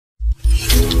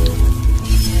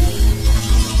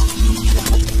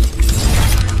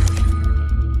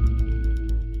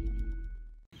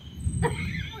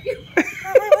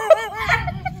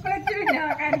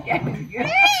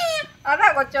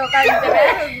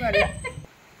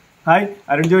Hi,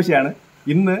 Arun ജോഷിയാണ്.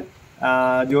 ഇന്ന്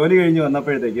ജോലി കഴിഞ്ഞ്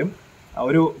വന്നപ്പോഴത്തേക്കും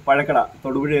ഒരു പഴക്കട,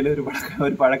 തൊടുപുഴയിൽ ഒരു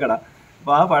പഴക്കട.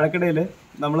 അപ്പോൾ ആ പഴക്കടയിൽ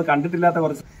നമ്മൾ കണ്ടിട്ടില്ലാത്ത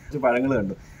കുറച്ച് പഴങ്ങൾ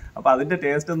കണ്ടു. അപ്പോൾ അതിൻ്റെ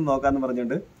ടേസ്റ്റ് ഒന്ന് നോക്കാമെന്ന്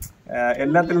പറഞ്ഞുകൊണ്ട്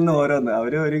എല്ലാത്തിൽ നിന്നും ഓരോന്ന്,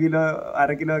 അവർ 1 കിലോ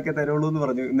 1/2 കിലോ ഒക്കെ തരുള്ളൂ എന്ന്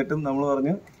പറഞ്ഞു. എന്നിട്ടും നമ്മൾ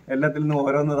പറഞ്ഞു എല്ലാത്തിൽ നിന്നും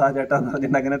ഓരോന്ന് താ ചേട്ടാന്ന്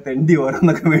പറഞ്ഞിട്ട് അങ്ങനെ തെണ്ടി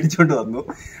ഓരോന്നൊക്കെ മേടിച്ചുകൊണ്ട് വന്നു.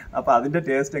 അപ്പോൾ അതിൻ്റെ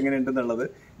ടേസ്റ്റ് എങ്ങനെയുണ്ടെന്നുള്ളത്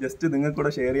ജസ്റ്റ് നിങ്ങൾക്ക്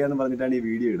കൂടെ ഷെയർ ചെയ്യാമെന്ന് പറഞ്ഞിട്ടാണ് ഈ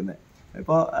വീഡിയോ ഇടുന്നത്.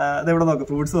 ഇപ്പോൾ അതെവിടെ നോക്ക്,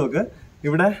 ഫ്രൂട്ട്സ് നോക്ക്.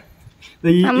 ഇവിടെ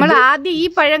നമ്മൾ ആദ്യം ഈ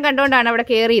പഴം കണ്ടോണ്ടാണ് അവിടെ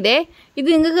കയറിയതേ. ഇത്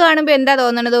നിങ്ങൾക്ക് കാണുമ്പോൾ എന്താ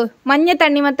തോന്നണത്? മഞ്ഞ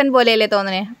തണ്ണിമത്തൻ പോലെയല്ലേ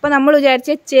തോന്നണേ? അപ്പോൾ നമ്മൾ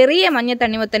വിചാരിച്ച ചെറിയ മഞ്ഞ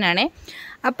തണ്ണിമത്തനാണേ.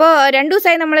 അപ്പോൾ 2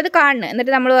 ദിവസമായി നമ്മളത് കാണുന്നു.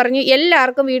 എന്നിട്ട് നമ്മൾ പറഞ്ഞു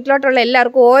എല്ലാവർക്കും, വീട്ടിലോട്ടുള്ള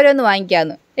എല്ലാവർക്കും ഓരോന്ന്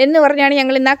വാങ്ങിക്കാമെന്ന് എന്ന് പറഞ്ഞാണ്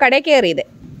ഞങ്ങൾ ഇന്ന് ആ കടയിൽ കയറിയത്.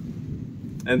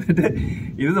 എന്നിട്ട്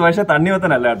ഇത് പക്ഷെ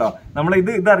തണ്ണിമത്തനല്ല കേട്ടോ. നമ്മൾ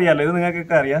ഇതറിയാലോ, ഇത്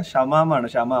നിങ്ങൾക്കൊക്കെ അറിയാം, ഷമാമാണ്.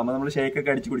 ഷമാമ നമ്മൾ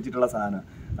ഷേക്കൊക്കെ അടിച്ച് കുടിച്ചിട്ടുള്ള സാധനം.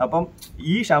 അപ്പം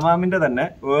ഈ ഷമാമിന്റെ തന്നെ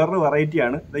വേറൊരു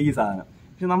വെറൈറ്റിയാണ് ഈ സാധനം.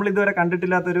 പക്ഷെ നമ്മൾ ഇതുവരെ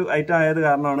കണ്ടിട്ടില്ലാത്തൊരു ഐറ്റം ആയത്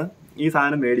കാരണമാണ് ഈ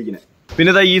സാധനം മേടിക്കുന്നത്.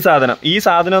 പിന്നെ ഈ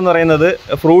സാധനം എന്ന് പറയുന്നത്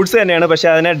ഫ്രൂട്ട്സ് തന്നെയാണ്, പക്ഷെ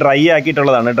അതിനെ ഡ്രൈ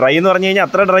ആക്കിയിട്ടുള്ളതാണ്. ഡ്രൈ എന്ന് പറഞ്ഞു കഴിഞ്ഞാൽ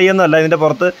അത്ര ഡ്രൈ ഒന്നും അല്ല. ഇതിൻ്റെ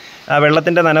പുറത്ത്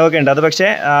വെള്ളത്തിൻ്റെ നനവൊക്കെ ഉണ്ട്. അത് പക്ഷേ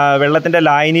വെള്ളത്തിൻ്റെ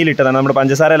ലായനിയിലിട്ടതാണ്, നമ്മുടെ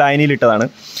പഞ്ചസാര ലായനിയിലിട്ടതാണ്.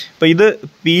 അപ്പോൾ ഇത്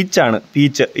പീച്ചാണ്,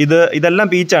 ഇതെല്ലാം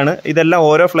പീച്ചാണ്. ഇതെല്ലാം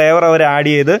ഓരോ ഫ്ലേവർ അവർ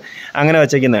ആഡ് ചെയ്ത് അങ്ങനെ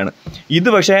വെച്ചേക്കുന്നതാണ്. ഇത്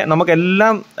പക്ഷേ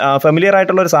നമുക്കെല്ലാം ഫെമിലിയർ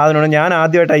ആയിട്ടുള്ള ഒരു സാധനമാണ്. ഞാൻ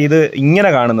ആദ്യമായിട്ടാണ് ഇത്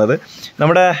ഇങ്ങനെ കാണുന്നത്.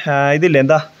 നമ്മുടെ ഇതില്ലേ,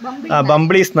 എന്താ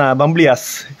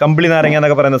കമ്പിളി നാരങ്ങ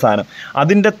എന്നൊക്കെ പറയുന്ന സാധനം,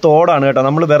 അതിൻ്റെ തോടാണ് കേട്ടോ.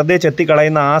 നമ്മൾ വെറുതെ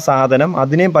ചെത്തിക്കളയുന്ന ആ സാധനം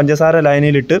അതിനെയും പഞ്ചസാര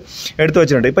ലൈനിലിട്ട് എടുത്തു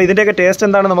വെച്ചിട്ടുണ്ട്. ഇപ്പോൾ ഇതിൻ്റെയൊക്കെ ടേസ്റ്റ്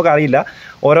എന്താണെന്ന് നമുക്കറിയില്ല.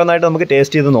 ഓരോന്നായിട്ട് നമുക്ക്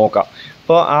ടേസ്റ്റ് ചെയ്ത് നോക്കാം.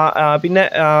 അപ്പോൾ പിന്നെ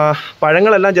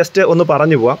പഴങ്ങളെല്ലാം ജസ്റ്റ് ഒന്ന്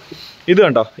പറഞ്ഞു പോവാം. ഇത്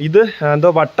കണ്ടോ, ഇത് എന്തോ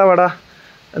വട്ടവട,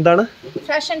 എന്താണ്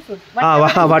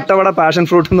വട്ടവട പാഷൻ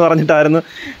ഫ്രൂട്ട് എന്ന് പറഞ്ഞിട്ടായിരുന്നു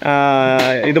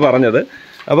ഇത് പറഞ്ഞത്.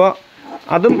 അപ്പോൾ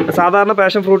അതും സാധാരണ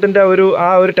പാഷൻ ഫ്രൂട്ടിൻ്റെ ആ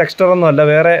ഒരു ടെക്സ്ചറൊന്നും അല്ല,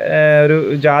 വേറെ ഒരു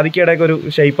ജാതിക്കയുടെയൊക്കെ ഒരു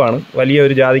ഷേപ്പാണ്, വലിയ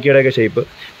ഒരു ജാതിക്കയുടെയൊക്കെ ഷേപ്പ്.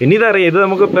 പിന്നെ ഇതറിയാം, ഇത്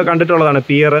നമുക്ക് കണ്ടിട്ടുള്ളതാണ്,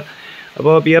 പിയർ.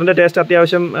 അപ്പോൾ പിയറിൻ്റെ ടേസ്റ്റ്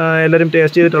അത്യാവശ്യം എല്ലാവരും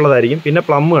ടേസ്റ്റ് ചെയ്തിട്ടുള്ളതായിരിക്കും. പിന്നെ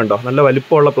പ്ലം കണ്ടോ, നല്ല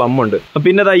വലിപ്പമുള്ള പ്ലം ഉണ്ട്.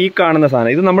 പിന്നെ ഈ കാണുന്ന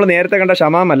സാധനം, ഇത് നമ്മൾ നേരത്തെ കണ്ട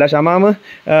ഷമാമല്ല.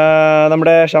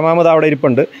 നമ്മുടെ ഷമാമ് അവിടെ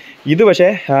ഇരിപ്പുണ്ട്. ഇത് പക്ഷേ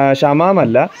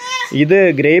ഷമാമല്ല, ഇത്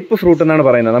ഗ്രേപ്പ് ഫ്രൂട്ട് എന്നാണ്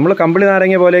പറയുന്നത്. നമ്മൾ കമ്പിളി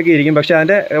നാരങ്ങ പോലെയൊക്കെ ഇരിക്കും, പക്ഷേ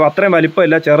അതിൻ്റെ അത്രയും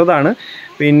വലിപ്പമില്ല, ചെറുതാണ്.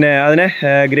 പിന്നെ അതിനെ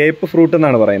ഗ്രേപ്പ് ഫ്രൂട്ട്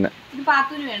എന്നാണ് പറയുന്നത്.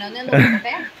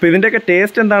 അപ്പോൾ ഇതിൻ്റെയൊക്കെ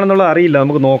ടേസ്റ്റ് എന്താണെന്നുള്ളത് അറിയില്ല,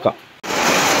 നമുക്ക് നോക്കാം.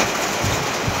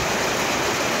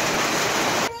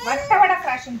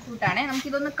 ഫ്രൂട്ടാണ്,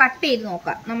 നമുക്കിതൊന്ന് കട്ട് ചെയ്ത്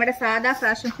നോക്കാം. നമ്മുടെ സാധാ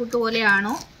ഫ്രാഷൻ ഫ്രൂട്ട്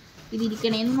പോലെയാണോ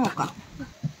ഇതിരിക്കണേന്ന് നോക്കാം.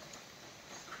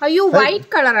 അയ്യോ, വൈറ്റ്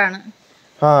കളറാണ്.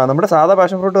 നമ്മുടെ സാധാ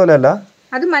പാഷൻ ഫ്രൂട്ട് പോലെ അല്ല,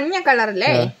 അത് മഞ്ഞ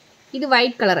കളറല്ലേ, ഇത്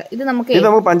വൈറ്റ് കളർ. ഇത് നമുക്ക്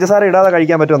പഞ്ചസാര ഇടാതെ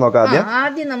കഴിക്കാൻ പറ്റുമോ നോക്കാം.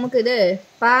 ആദ്യം നമുക്ക് ഇത്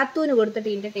പാത്തൂന് കൊടുത്തിട്ട്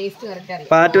ഇതിന്റെ ടേസ്റ്റ് കറക്റ്റ് അറിയാം.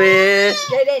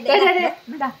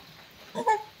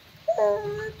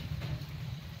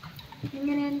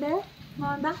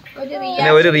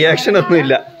 ഒരു റിയാക്ഷൻ ഒന്നും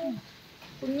ഇല്ല.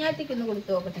 കുഞ്ഞാറ്റിക്കൊന്ന്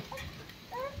കൊടുത്തു നോക്കട്ടെ.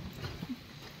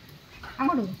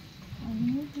 അങ്ങോട്ട്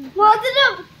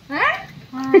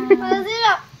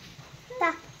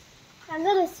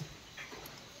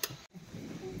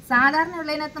സാധാരണ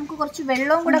ഉള്ളതിനകത്ത് നമുക്ക് കുറച്ച്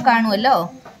വെള്ളവും കൂടെ കാണുമല്ലോ.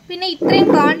 പിന്നെ ഇത്രയും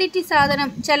ക്വാണ്ടിറ്റി സാധനം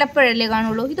ചിലപ്പോഴല്ലേ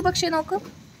കാണുള്ളൂ. ഇത് പക്ഷേ നോക്ക്,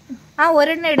 ആ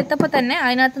ഒരെണ്ണം എടുത്തപ്പോൾ തന്നെ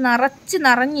അതിനകത്ത്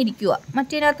നിറഞ്ഞിരിക്കുക.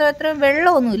 മറ്റേതിനകത്ത് അത്രയും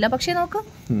വെള്ളമൊന്നുമില്ല. പക്ഷെ നോക്ക്,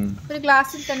 ഒരു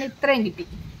ഗ്ലാസ്സിൽ തന്നെ ഇത്രയും കിട്ടി.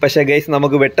 പക്ഷേ ഗൈസ്,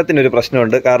 നമുക്ക് വെട്ടത്തിനൊരു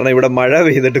പ്രശ്നമുണ്ട്. കാരണം ഇവിടെ മഴ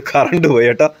പെയ്തിട്ട് കറണ്ട് പോയി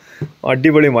കേട്ടോ.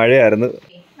 അടിപൊളി മഴയായിരുന്നു.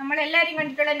 നമ്മളെല്ലാരും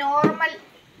കണ്ടിട്ടുള്ള നോർമൽ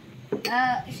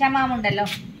ഷമാമുണ്ടല്ലോ,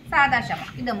 സാധാ ഷമ,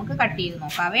 ഇത് നമുക്ക് കട്ട് ചെയ്ത്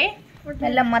നോക്കാവേ.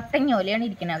 നല്ല മത്തങ്ങ പോലെയാണ്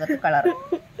ഇരിക്കുന്നത് അകത്ത് കളർ.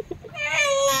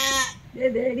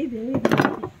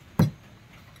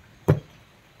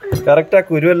 കറക്റ്റ് ആ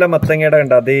കുരുവെല്ലാം മത്തങ്ങയുടെ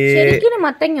കണ്ട അതേ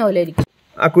മത്തങ്ങ പോലെ ഇരിക്കും.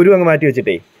 ആ കുരു അങ്ങ് മാറ്റി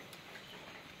വെച്ചിട്ടേ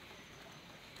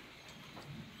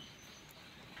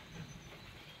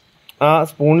ആ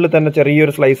സ്പൂണിൽ തന്നെ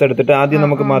ചെറിയൊരു സ്ലൈസ് എടുത്തിട്ട് ആദ്യം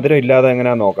നമുക്ക് മധുരം ഇല്ലാതെ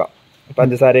എങ്ങനെയാ നോക്കാം.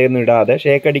 പഞ്ചസാരയൊന്നും ഇടാതെ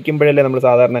ഷേക്ക് അടിക്കുമ്പോഴല്ലേ നമ്മൾ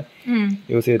സാധാരണ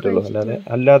യൂസ് ചെയ്തിട്ടുള്ളൂ.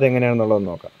 അല്ലാതെ എങ്ങനെയാണെന്നുള്ളത്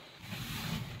നോക്കാം.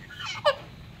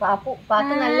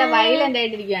 പാത്തു നല്ല വയലന്റ്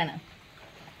ആയിട്ടിരിക്കുകയാണ്.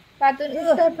 പാത്തുന്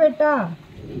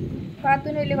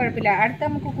വലിയ കുഴപ്പമില്ല. അടുത്ത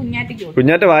നമുക്ക്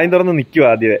കുഞ്ഞാറ്റ വായും തുറന്ന് നിൽക്കും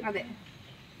ആദ്യമേ. അതെ,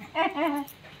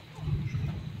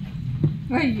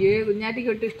 അയ്യേ,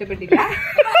 കുഞ്ഞാറ്റയ്ക്ക് ഒട്ടും ഇഷ്ടപ്പെട്ടില്ല.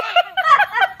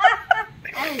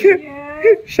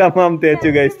 ഷമാം തേച്ചു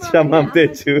ഗൈസ്, ഷമാം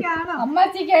തേച്ചു.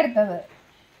 അമ്മച്ചിക്ക് അടുത്തത്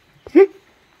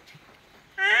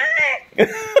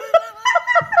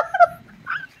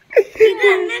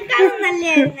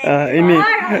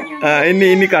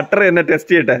ഇനി കട്ടർ എന്നെ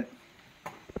ടെസ്റ്റ് ചെയ്യട്ടെ.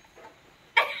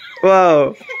 വാവ്,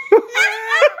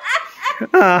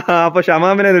 അപ്പൊ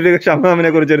ഷമാമിനെ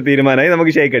കുറിച്ചൊരു തീരുമാനമായി.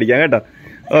 നമുക്ക് ഷേക്ക് അടിക്കാം കേട്ടോ.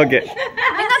 ഓക്കെ,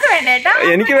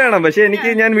 എനിക്ക് വേണം, പക്ഷെ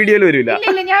ഞാൻ വീഡിയോയിൽ വരില്ല.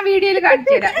 ഞാൻ വീഡിയോയിൽ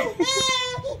കാണിച്ചു തരാം.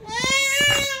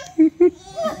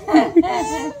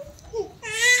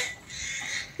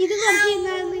 ഇത് കുറച്ച്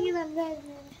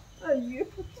അയ്യോ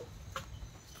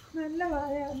നല്ല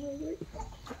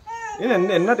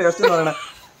എന്നാ ടേസ്റ്റ് എന്ന് പറയണ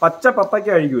പച്ച പപ്പയ്ക്ക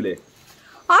കഴിക്കൂലേ?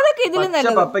 അതൊക്കെ ഇതിലും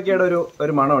പച്ച പപ്പയ്ക്കയുടെ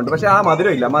ഒരു മണമുണ്ട്. പക്ഷെ ആ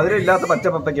മധുരം ഇല്ല. മധുരം ഇല്ലാത്ത പച്ച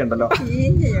പപ്പയ്ക്ക ഉണ്ടല്ലോ,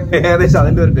 ഏകദേശം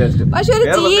അതിന്റെ ഒരു ടേസ്റ്റ്. പക്ഷെ ഒരു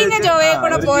ചീഞ്ഞ ചൊവ്വയെ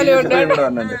കൂടെ പോലെ ഉണ്ട്.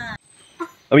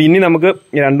 അപ്പൊ ഇനി നമുക്ക്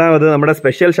രണ്ടാമത് നമ്മുടെ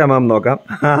സ്പെഷ്യൽ ഷമാം നോക്കാം.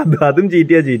 അതും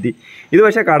ചീറ്റി. ഇത്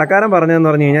പക്ഷെ കടക്കാരൻ പറഞ്ഞതെന്ന്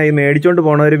പറഞ്ഞു കഴിഞ്ഞാൽ ഈ മേടിച്ചോണ്ട്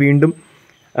പോണവര് വീണ്ടും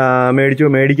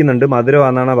മേടിക്കുന്നുണ്ട്,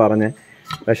 മധുരമാണെന്നാണ് പറഞ്ഞത്.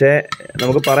 പക്ഷെ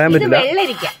നമുക്ക് പറയാൻ പറ്റില്ല.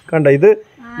 കണ്ട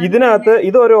ഇതിനകത്ത്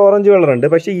ഇത് ഒരു ഓറഞ്ച് കളർ ഉണ്ട്,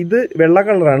 പക്ഷെ ഇത് വെള്ള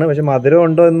കളറാണ്. പക്ഷെ മധുരം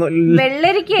ഉണ്ടോ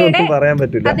എന്നൊന്നും പറയാൻ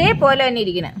പറ്റില്ല. അതേപോലെ തന്നെ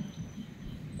ഇരിക്കണേ.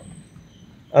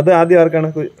 അത് ആദ്യം ആർക്കാണ്?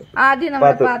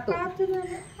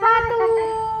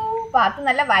 പാത്തു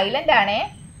നല്ല വയലന്റ് ആണേ.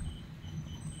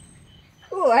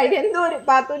 ഓ അതിനെന്തോ ഒരു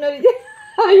പാത്തുനൊരു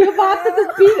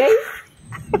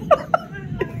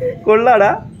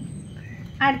കൊള്ളാടാ.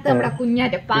 അടുത്ത നമ്മുടെ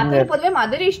കുഞ്ഞാറ്റ. പാത്തുന് പൊതുവെ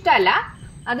മധുരം ഇഷ്ടമല്ല,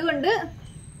 അതുകൊണ്ട്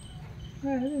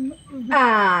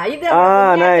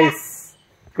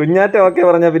കുഞ്ഞാറ്റ ഓക്കെ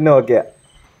പറഞ്ഞ പിന്നെ ഓക്കെ,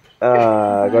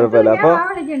 കുഴപ്പമില്ല. അപ്പൊ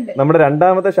നമ്മുടെ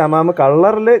രണ്ടാമത്തെ ഷമാമ്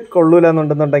കളറില്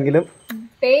കൊള്ളൂലെന്നുണ്ടെന്നുണ്ടെങ്കിലും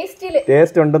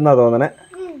ടേസ്റ്റ് ഉണ്ടെന്നാ തോന്നണേ.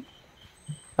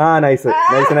 നൈസ്.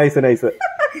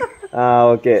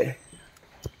 ഓക്കെ.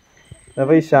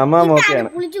 അപ്പൊ ഈ ഷമാം ഓക്കെയാണ്.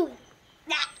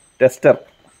 ടെസ്റ്റർ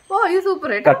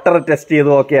കട്ടർ ടെസ്റ്റ്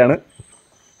ചെയ്ത് ഓക്കെയാണ്.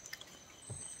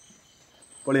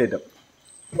 പൊളിയേറ്റം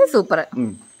സൂപ്പർ.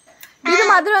 ഇത്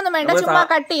മധുരമൊന്നും വേണ്ട, ചുമ്മാ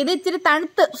കട്ട് ചെയ്ത് ഇച്ചിരി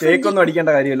തണുത്ത്. ഷേക്ക് ഒന്നും അടിക്കേണ്ട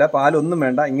കാര്യമില്ല, പാലൊന്നും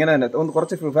വേണ്ട. ഇങ്ങനെ തന്നെ ഒന്ന്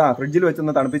കുറച്ച് ഫ്രിഡ്ജിൽ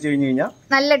വെച്ചൊന്ന് തണുപ്പിച്ച് കഴിഞ്ഞ് കഴിഞ്ഞാൽ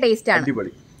നല്ല ടേസ്റ്റ് ആണ്.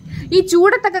 അടിപൊളി. ഈ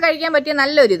ചൂടത്തൊക്കെ കഴിക്കാൻ പറ്റിയ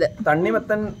നല്ലൊരു ഇത്.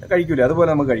 തണ്ണിമത്തൻ കഴിക്കൂലേ, അതുപോലെ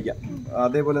നമുക്ക് കഴിക്കാം.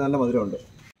 അതേപോലെ നല്ല മധുരമുണ്ട്.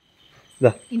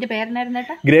 ഇതിന്റെ പേരെന്നായിരുന്നു?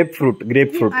 Grape fruit.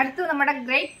 അടുത്ത് നമ്മുടെ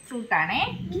ഗ്രേപ്പ് ഫ്രൂട്ട് ആണേ.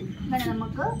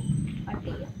 നമുക്ക് കട്ട്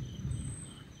ചെയ്യാം.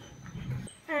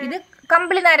 ഇത്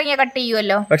കമ്പിളി നാരങ്ങ കട്ട്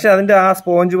ചെയ്യുമല്ലോ, പക്ഷെ അതിന്റെ ആ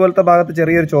സ്പോഞ്ച് പോലത്തെ ഭാഗത്ത്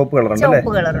ചെറിയൊരു ചോപ്പ്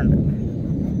കളറുണ്ട്.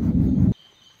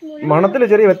 മണത്തില്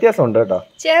ചെറിയ വ്യത്യാസമുണ്ട് കേട്ടോ.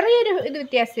 ചെറിയൊരു ഇത്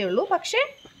വ്യത്യാസമേ ഉള്ളൂ. പക്ഷെ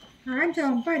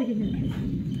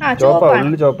ചോപ്പാ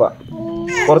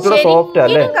കുറച്ചുകൂടെ സോഫ്റ്റ്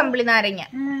അല്ലേ? കമ്പിളി നാരങ്ങ.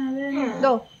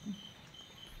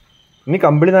 ഇനി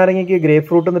കമ്പിളി നാരങ്ങക്ക് ഗ്രേപ്പ്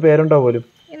ഫ്രൂട്ട് എന്ന് പേരുണ്ടോ പോലും?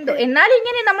 എന്തോ. എന്നാലും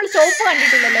ഇങ്ങനെ നമ്മൾ ചോപ്പ്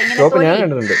കണ്ടിട്ടില്ലല്ലോ. ചോപ്പ് ഞാൻ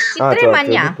കണ്ടിട്ടുണ്ട്.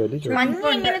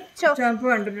 ചോപ്പ്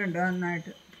കണ്ടിട്ടുണ്ടോ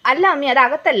നന്നായിട്ട്? അല്ല അമ്മി, അത്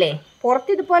അകത്തല്ലേ,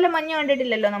 പുറത്ത് ഇതുപോലെ മഞ്ഞ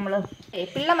കണ്ടിട്ടില്ലല്ലോ നമ്മള്.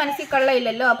 പിള്ള മനസ്സിൽ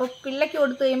കള്ളയില്ലല്ലോ. അപ്പൊ പിള്ളക്ക്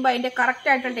കൊടുത്തു കഴിയുമ്പോ അതിന്റെ കറക്റ്റ്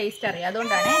ആയിട്ടുള്ള ടേസ്റ്റ് അറിയാം,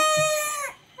 അതുകൊണ്ടാണ്.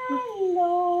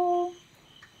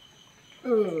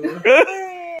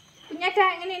 കുഞ്ഞാച്ചാ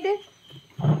എങ്ങനെയുണ്ട്?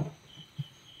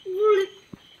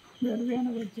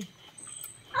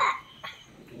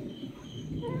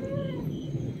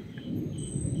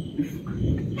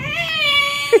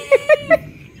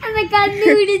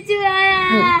 കണ്ടുപിടിച്ചു.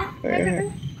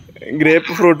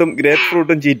 ഗ്രേപ്പ് ഫ്രൂട്ടും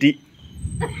ചീറ്റി.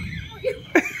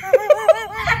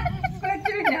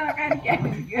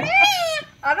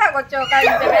 അതാ കൊച്ചോ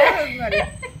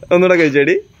ഒന്നുകൂടെ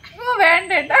കഴിച്ചേടി.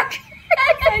 വേണ്ട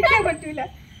കഴിക്കാൻ പറ്റൂല.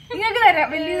 നിങ്ങൾക്ക് തരാം,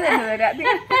 വലിയത് തന്നെ തരാം.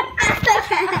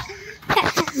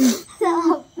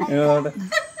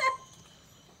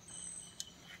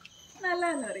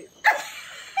 നല്ലതെന്ന് പറയും.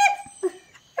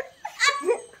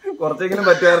 കുറച്ചെങ്കിലും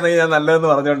പറ്റുമായിരുന്നെങ്കിൽ ഞാൻ നല്ലതെന്ന്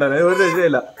പറഞ്ഞോണ്ടാണ്. ഒരു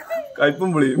രക്ഷയില്ല, കയ്പും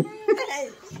പുളിയും.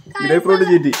 ഗ്രേപ്പ് ഫ്രൂട്ട്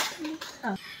ചീറ്റി.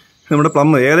 നമ്മുടെ പ്ലം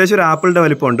ഏകദേശം ഒരു ആപ്പിളിന്റെ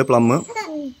വലിപ്പമുണ്ട്. പ്ലം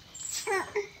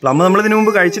നമ്മൾ ഇതിനു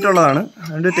മുമ്പ് കഴിച്ചിട്ടുള്ളതാണ്,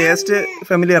 അതിന്റെ ടേസ്റ്റ്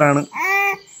ഫെമിലിയർ ആണ്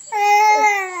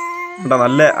കേട്ടോ.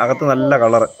 നല്ല അകത്ത് നല്ല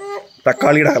കളർ,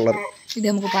 തക്കാളിയുടെ കളർ. ഇത്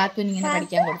നമുക്ക് പാത്തുന് ഇങ്ങനെ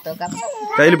കടിക്കാൻ കൊടുത്തേക്കാം.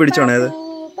 കയ്യിൽ പിടിച്ചോണേ അത്.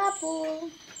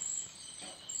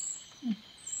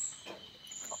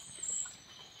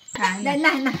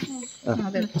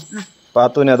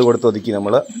 പാത്തുവിനെ അത് കൊടുത്ത് ഒതുക്കി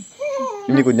നമ്മള്.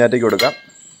 ഇനി കുഞ്ഞാറ്റയ്ക്ക് കൊടുക്കാം.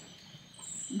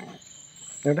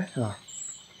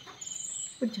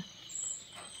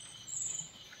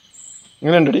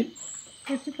 എങ്ങനെയുണ്ടടി?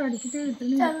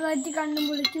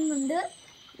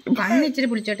 കണ്ണിച്ചിരി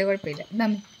പിടിച്ചോട്ടെ, കുഴപ്പമില്ല.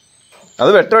 അത്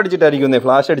വെട്ടം അടിച്ചിട്ടായിരിക്കുന്നേ,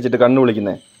 ഫ്ലാഷ് അടിച്ചിട്ട് കണ്ണ്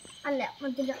വിളിക്കുന്നേ.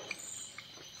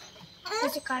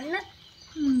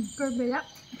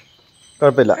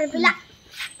 കുഴപ്പമില്ല.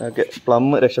 ഓക്കെ, പ്ലം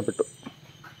രക്ഷപ്പെട്ടു.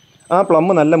 ആ പ്ലം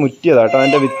നല്ല മുറ്റിയതാ കേട്ടോ.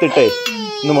 അതിന്റെ വിത്തിട്ടേ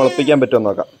ഒന്ന് മുളപ്പിക്കാൻ പറ്റുമോ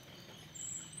നോക്കാം.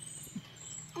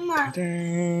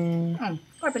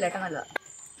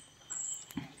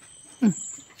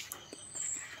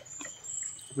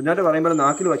 കുഞ്ഞാറ്റ് പറയുമ്പോൾ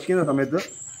നാക്കിൽ വയ്ക്കുന്ന സമയത്ത്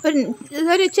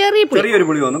ചെറിയൊരു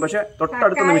പുളി തോന്നും. പക്ഷെ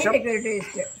തൊട്ടടുത്ത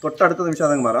നിമിഷം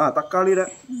അതങ്ങ് മാറും. തക്കാളിയുടെ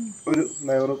ഒരു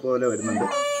ഫ്ലേവർ പോലെ വരുന്നുണ്ട്.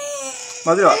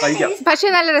 മധുരമാ, കഴിക്കാം. പക്ഷെ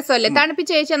നല്ല രസമല്ലേ,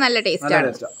 തണുപ്പിച്ച് കഴിച്ചാൽ നല്ല ടേസ്റ്റ് ആണ്.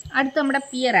 അടുത്ത് നമ്മുടെ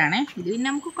പിയർ ആണ്. ഇത് പിന്നെ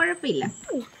നമുക്ക് കുഴപ്പമില്ല,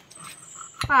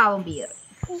 പാവം പിയർ.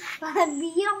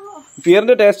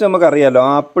 പിയറിന്റെ ടേസ്റ്റ് നമുക്ക് അറിയാലോ,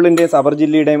 ആപ്പിളിന്റെയും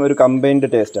സബർജില്ലിയുടെയും ഒരു കമ്പൈൻഡ്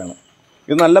ടേസ്റ്റ് ആണ്.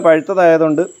 ഇത് നല്ല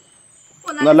പഴുത്തതായതുകൊണ്ട്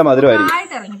നല്ല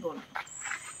മധുരമായിരിക്കും.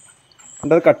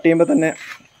 അത് കട്ട് ചെയ്യുമ്പോൾ തന്നെ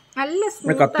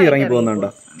കത്തി ഇറങ്ങി പോകുന്നുണ്ടോ?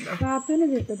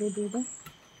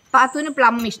 പാത്തുവിന്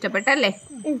പ്ലം ഇഷ്ടപ്പെട്ടല്ലേ?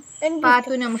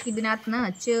 പാത്തുവിന് നമുക്ക് ഇതിനകത്ത്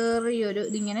ചെറിയൊരു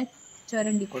ഇതിങ്ങനെ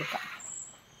ചുരണ്ടി കൊടുക്കാം.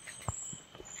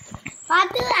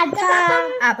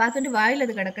 പാത്തുവിന്റെ വായിൽ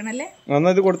അത് കിടക്കണല്ലേ?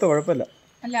 ഇത് കൊടുത്ത കുഴപ്പമില്ല.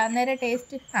 അല്ല അന്നേരം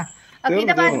ടേസ്റ്റ്.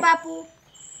 പാപ്പു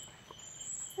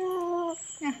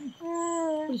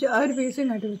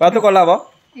പാത്തു കൊള്ളാവോ?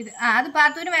 ഇത് അത്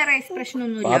പാത്തുവിന് വേറെ എക്സ്പ്രഷൻ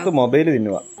ഒന്നും പാത്തു മൊബൈൽ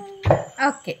തിന്നുക.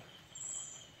 ഓക്കെ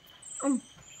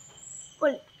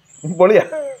പൊളിയാ.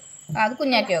 അത്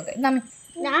കുഞ്ഞാറ്റ ഓക്കെ.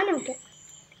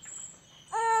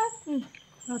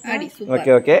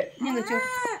 Okay okay.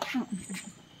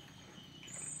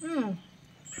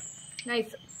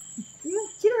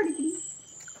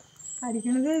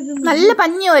 നല്ല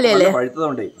പഞ്ഞി പോലെയല്ലേ?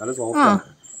 പഴുത്തതുകൊണ്ടേ നല്ല സോഫ്റ്റ് ആണ്.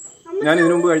 ഞാൻ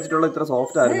ഇതിനു മുമ്പ് കഴിച്ചിട്ടുള്ള ഇത്ര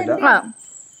സോഫ്റ്റ് ആയിരുന്നില്ല.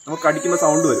 നമുക്ക് കടിക്കുമ്പോ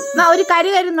സൗണ്ട് വരും. ഒരു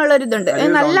കരിന്നുള്ള ഒരു ഇതുണ്ട്.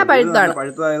 നല്ല പഴുത്താണ്.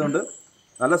 പഴുത്തതായതുകൊണ്ട്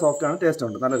നല്ല സോഫ്റ്റ് ആണ്. ടേസ്റ്റ്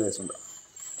ഉണ്ട്. നല്ല ടേസ്റ്റ് ഉണ്ട്.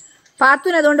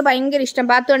 പാത്തുവിന് അതുകൊണ്ട് ഭയങ്കര ഇഷ്ടം.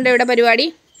 പാത്തു ഉണ്ട് ഇവിടെ പരിപാടി.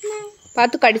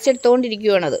 പാത്തു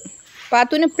കടിച്ചെടുത്തോണ്ടിരിക്കുകയാണത്.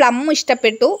 പാത്തുവിന് പ്ലം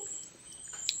ഇഷ്ടപ്പെട്ടു,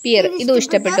 പിയർ ഇതും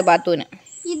ഇഷ്ടപ്പെട്ടു. പാത്തുവിന്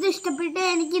ഇത് ഇഷ്ടപ്പെട്ടു,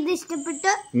 എനിക്ക് ഇത്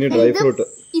ഇഷ്ടപ്പെട്ടു.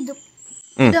 ഇത്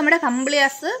നമ്മുടെ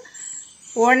കമ്പിളിയാസ്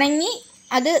ഉണങ്ങി,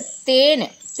 അത്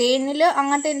തേനില്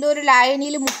അങ്ങനത്തെ എന്തോ ഒരു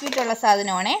ലായനിയിൽ മുക്കിയിട്ടുള്ള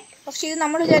സാധനമാണേ. പക്ഷെ ഇത്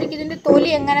നമ്മൾ വിചാരിക്കും ഇതിന്റെ തൊലി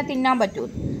എങ്ങനെ തിന്നാൻ പറ്റും.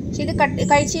 പക്ഷെ ഇത്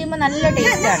കഴിച്ചു കഴിയുമ്പോൾ നല്ല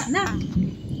ടേസ്റ്റാണ്.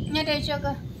 ഞാൻ ടേസ്റ്റ്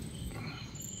നോക്കാം.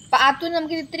 പാത്തുവിന്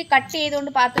നമുക്ക് ഇത്തിരി കട്ട്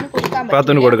ചെയ്തുകൊണ്ട് പാത്തുവിന്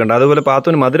കൊടുക്കണ്ട. അതുപോലെ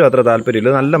പാത്തുവിന് മധുരം അത്ര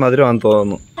താല്പര്യമില്ല. നല്ല മധുരമാണെന്ന്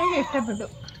തോന്നുന്നു. ഇഷ്ടപ്പെട്ടു.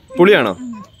 പുളിയാണോ?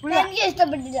 എനിക്ക്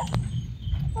ഇഷ്ടപ്പെട്ടില്ല.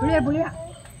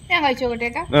 ഞാൻ കഴിച്ചു നോക്കട്ടെ.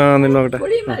 നോക്കട്ടെ.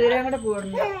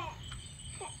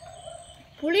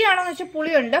 പുളിയാണോന്ന് വെച്ചാൽ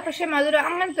പുളിയുണ്ട്, പക്ഷെ മധുരം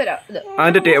അങ്ങനത്തെ ഇത്.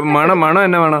 അതിന്റെ മണം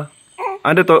എന്നാ വേണം?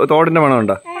 അതിന്റെ തോടിന്റെ മണം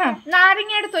ഉണ്ടോ?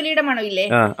 നാരങ്ങയുടെ തൊലിയുടെ മണം ഇല്ലേ?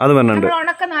 അത് മണമുണ്ട്.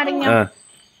 ഉണക്ക നാരങ്ങ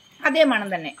അതേ മണം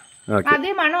തന്നെ.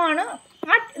 അതേ മണമാണ്.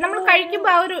 നമ്മൾ കഴിക്കുമ്പോ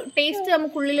ആ ഒരു ടേസ്റ്റ്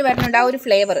നമുക്ക് ഉള്ളിൽ വരുന്നുണ്ട്, ആ ഒരു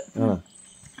ഫ്ലേവർ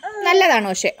നല്ലതാണ്.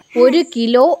 പക്ഷെ 1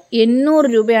 കിലോ 800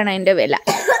 രൂപയാണ് അതിന്റെ വില.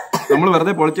 നമ്മൾ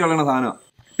വെറുതെ പൊളിച്ചു കളയണ സാധനം.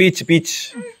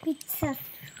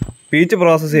 പീച്ച്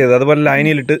പ്രോസസ് ചെയ്ത് അതുപോലെ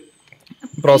ലൈനിലിട്ട്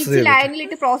പ്രോസസ്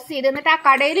ചെയ്ത് എന്നിട്ട് ആ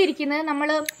കടയിൽ ഇരിക്കുന്നത്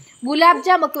നമ്മള് ഗുലാബ്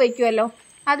ജാം ഒക്കെ വെക്കുമല്ലോ,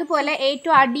 അതുപോലെ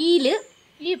ഏറ്റവും അടിയില്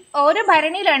ഈ ഓരോ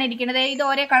ഭരണിയിലാണ് ഇരിക്കുന്നത്. ഇത്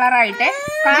ഓരോ കളറായിട്ട്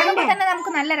കാണുമ്പോൾ തന്നെ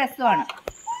നമുക്ക് നല്ല രസമാണ്.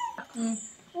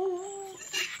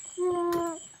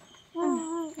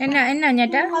 എന്നാ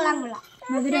ചേട്ടാ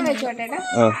മധുരം വെച്ചോട്ടെ.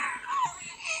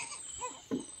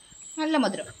 നല്ല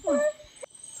മധുരം.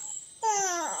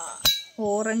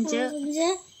 ഓറഞ്ച്,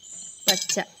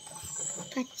 പച്ച.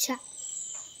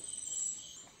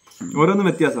 ഓരോന്നും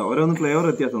വ്യത്യാസം, ഓരോന്നും ഫ്ലേവർ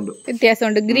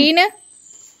വ്യത്യാസമുണ്ട്. ഗ്രീന്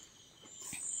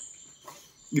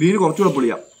കുറച്ചുകൂടെ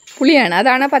പുളിയാണ്.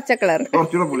 അതാണ് പച്ച കളർ.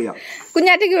 കുറച്ചുകൂടെ പുളിയാ.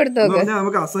 കുഞ്ഞാറ്റയ്ക്ക് കൊടുത്തു നോക്ക്.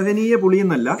 നമുക്ക് അസഹനീയ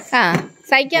പുളിയെന്നല്ല,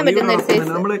 സഹിക്കാൻ പറ്റുന്ന ഒരു സൈസ്.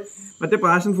 നമ്മള് മറ്റേ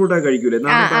പാഷൻ ഫ്രൂട്ട് ഒക്കെ കഴിക്കൂലേ?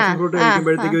 പാഷൻ ഫ്രൂട്ട്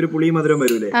കഴിക്കുമ്പോഴത്തേക്ക് ഒരു പുളി മധുരം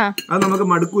വരൂലേ? അത് നമുക്ക്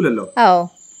മടുക്കൂലല്ലോ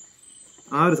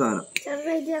ആ ഒരു സാധനം.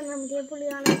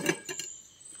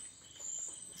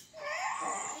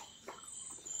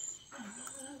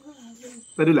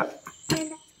 വരില്ല.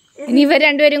 ഇനി ഇവർ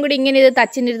രണ്ടുപേരും കൂടി ഇങ്ങനെ ഇത്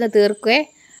തച്ചിനിരുന്ന് തീർക്കുവേ.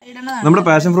 നമ്മുടെ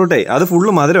പാഷൻ ഫ്രൂട്ടേ അത്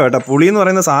ഫുള്ള് മധുരം കേട്ടോ. പുളി എന്ന്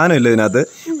പറയുന്ന സാധനം ഇല്ല ഇതിനകത്ത്.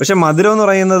 പക്ഷെ മധുരം എന്ന്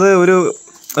പറയുന്നത് ഒരു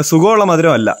സുഖമുള്ള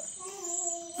മധുരം അല്ല.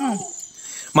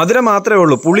 മധുരം മാത്രമേ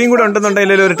ഉള്ളൂ. പുളിയും കൂടെ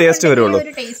ഉണ്ടെന്നുണ്ടെങ്കിൽ ഒരു ടേസ്റ്റ് വരുള്ളൂ.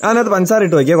 അതിനകത്ത് പഞ്ചസാര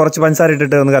ഇട്ട് നോക്കിയേ. കുറച്ച് പഞ്ചസാര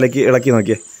ഇട്ടിട്ട് ഒന്ന് ഇളക്കി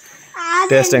നോക്കിയേ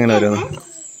ടേസ്റ്റ് എങ്ങനെ വരുമെന്ന്.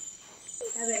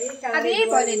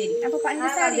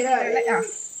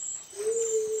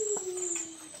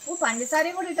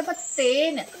 പഞ്ചസാരയും കൂടി ഇട്ടപ്പോ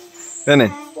തേന് തന്നെ.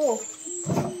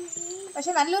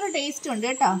 പക്ഷെ നല്ലൊരു ടേസ്റ്റ് ഉണ്ട്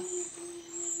കേട്ടോ.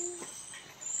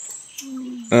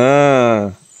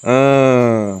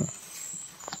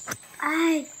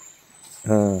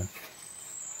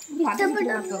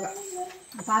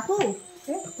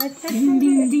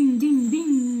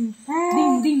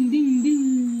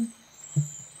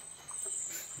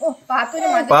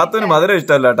 പാത്തുവിന് മധുരം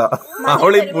ഇഷ്ടമല്ല കേട്ടോ.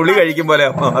 അവള് ഈ പുളി കഴിക്കും പോലെ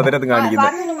മധുരം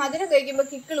കാണിക്കുന്നത്. മധുരം കഴിക്കുമ്പോ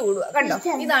കിക്കിള് കൂടുക കണ്ടോ.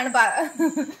 ഇതാണ്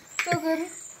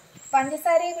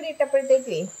പഞ്ചസാരയും കൂടി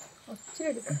ഇട്ടപ്പോഴത്തേക്കേ ഒത്തിരി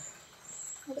എടുക്കാം.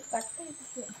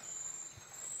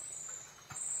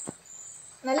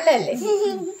 നല്ലല്ലേ?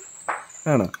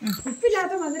 ആണോ?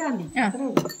 ഉപ്പില്ലാത്ത മധുരാണ്.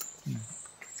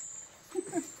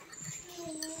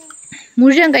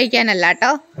 മുഴുവൻ കഴിക്കാനല്ല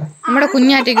കേട്ടോ, നമ്മുടെ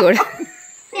കുഞ്ഞാറ്റയ്ക്ക് കൂടെ.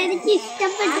 എനിക്ക്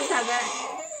ഇഷ്ടപ്പെട്ടു.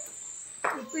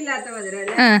 ഉപ്പില്ലാത്ത മധുരം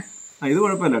ഇത്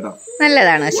കുഴപ്പമില്ല കേട്ടോ,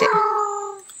 നല്ലതാണ്. പക്ഷെ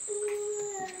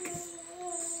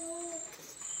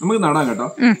നമുക്ക് നടാം കേട്ടോ.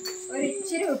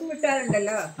 ഒരിച്ചിരി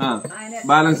ഉപ്പിട്ടാലുണ്ടല്ലോ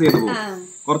ബാലൻസ് ചെയ്ത് പോകും.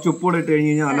 കുറച്ച് ഉപ്പ് കൂടെ ഇട്ട് കഴിഞ്ഞ്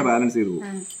കഴിഞ്ഞാൽ നല്ല ബാലൻസ് ചെയ്ത് പോകും.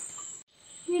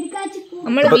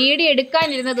 നമ്മൾ വീഡിയോ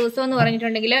എടുക്കാനിരുന്ന ദിവസം എന്ന്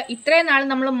പറഞ്ഞിട്ടുണ്ടെങ്കിൽ ഇത്രയും നാൾ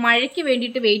നമ്മൾ മഴയ്ക്ക്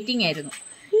വേണ്ടിയിട്ട് വെയിറ്റിംഗ് ആയിരുന്നു.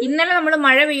 ഇന്നലെ നമ്മൾ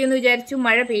മഴ പെയ്യുമെന്ന് വിചാരിച്ചു,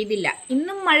 മഴ പെയ്തില്ല.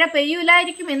 ഇന്നും മഴ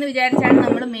പെയ്യൂലായിരിക്കും എന്ന് വിചാരിച്ചാണ്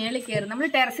നമ്മൾ മേളിൽ കയറി. നമ്മൾ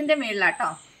ടെറസിന്റെ മേളിലാട്ടോ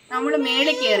നമ്മൾ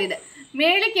മേളിൽ കയറിയത്.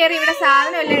 മേളിൽ കയറി ഇവിടെ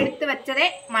സാധനം എല്ലാം എടുത്ത് വെച്ചതേ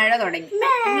മഴ തുടങ്ങി.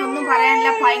 പിന്നെ ഒന്നും പറയാനില്ല,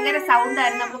 ഭയങ്കര സൗണ്ട്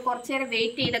ആയിരുന്നു. നമ്മൾ കുറച്ചു നേരം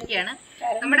വെയിറ്റ് ചെയ്തൊക്കെയാണ്.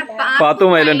 നമ്മുടെ പാത്തു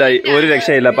വയലന്റായി, ഒരു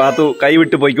രക്ഷയില്ല. പാത്തു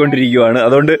കൈവിട്ട് പോയിക്കൊണ്ടിരിക്കുവാണ്.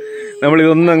 അതുകൊണ്ട് നമ്മൾ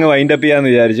ഇതൊന്നും അങ്ങ് വൈൻഡ് അപ്പ്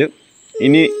ചെയ്യാന്ന് വിചാരിച്ചു.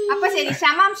 ഇനി അപ്പൊ ശരി,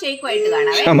 ഷമാം ഷെയ്ക്കുമായിട്ട്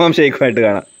കാണാം. ഷമാം ഷെയ്ക്കുമായിട്ട്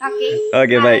കാണാം.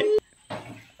 Okay bye.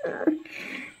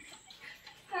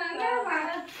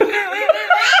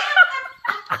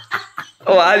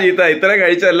 ആ ചീത്ത ഇത്ര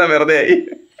കഴിച്ചെല്ലാം വെറുതെ ആയി.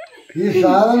 ഈ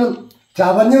സാധനം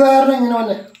ചതഞ്ഞു കാരണം ഇങ്ങനെ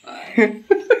വന്നെ.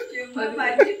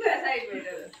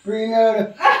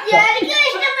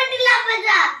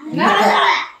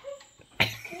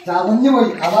 ചതഞ്ഞു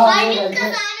പോയി അതാ.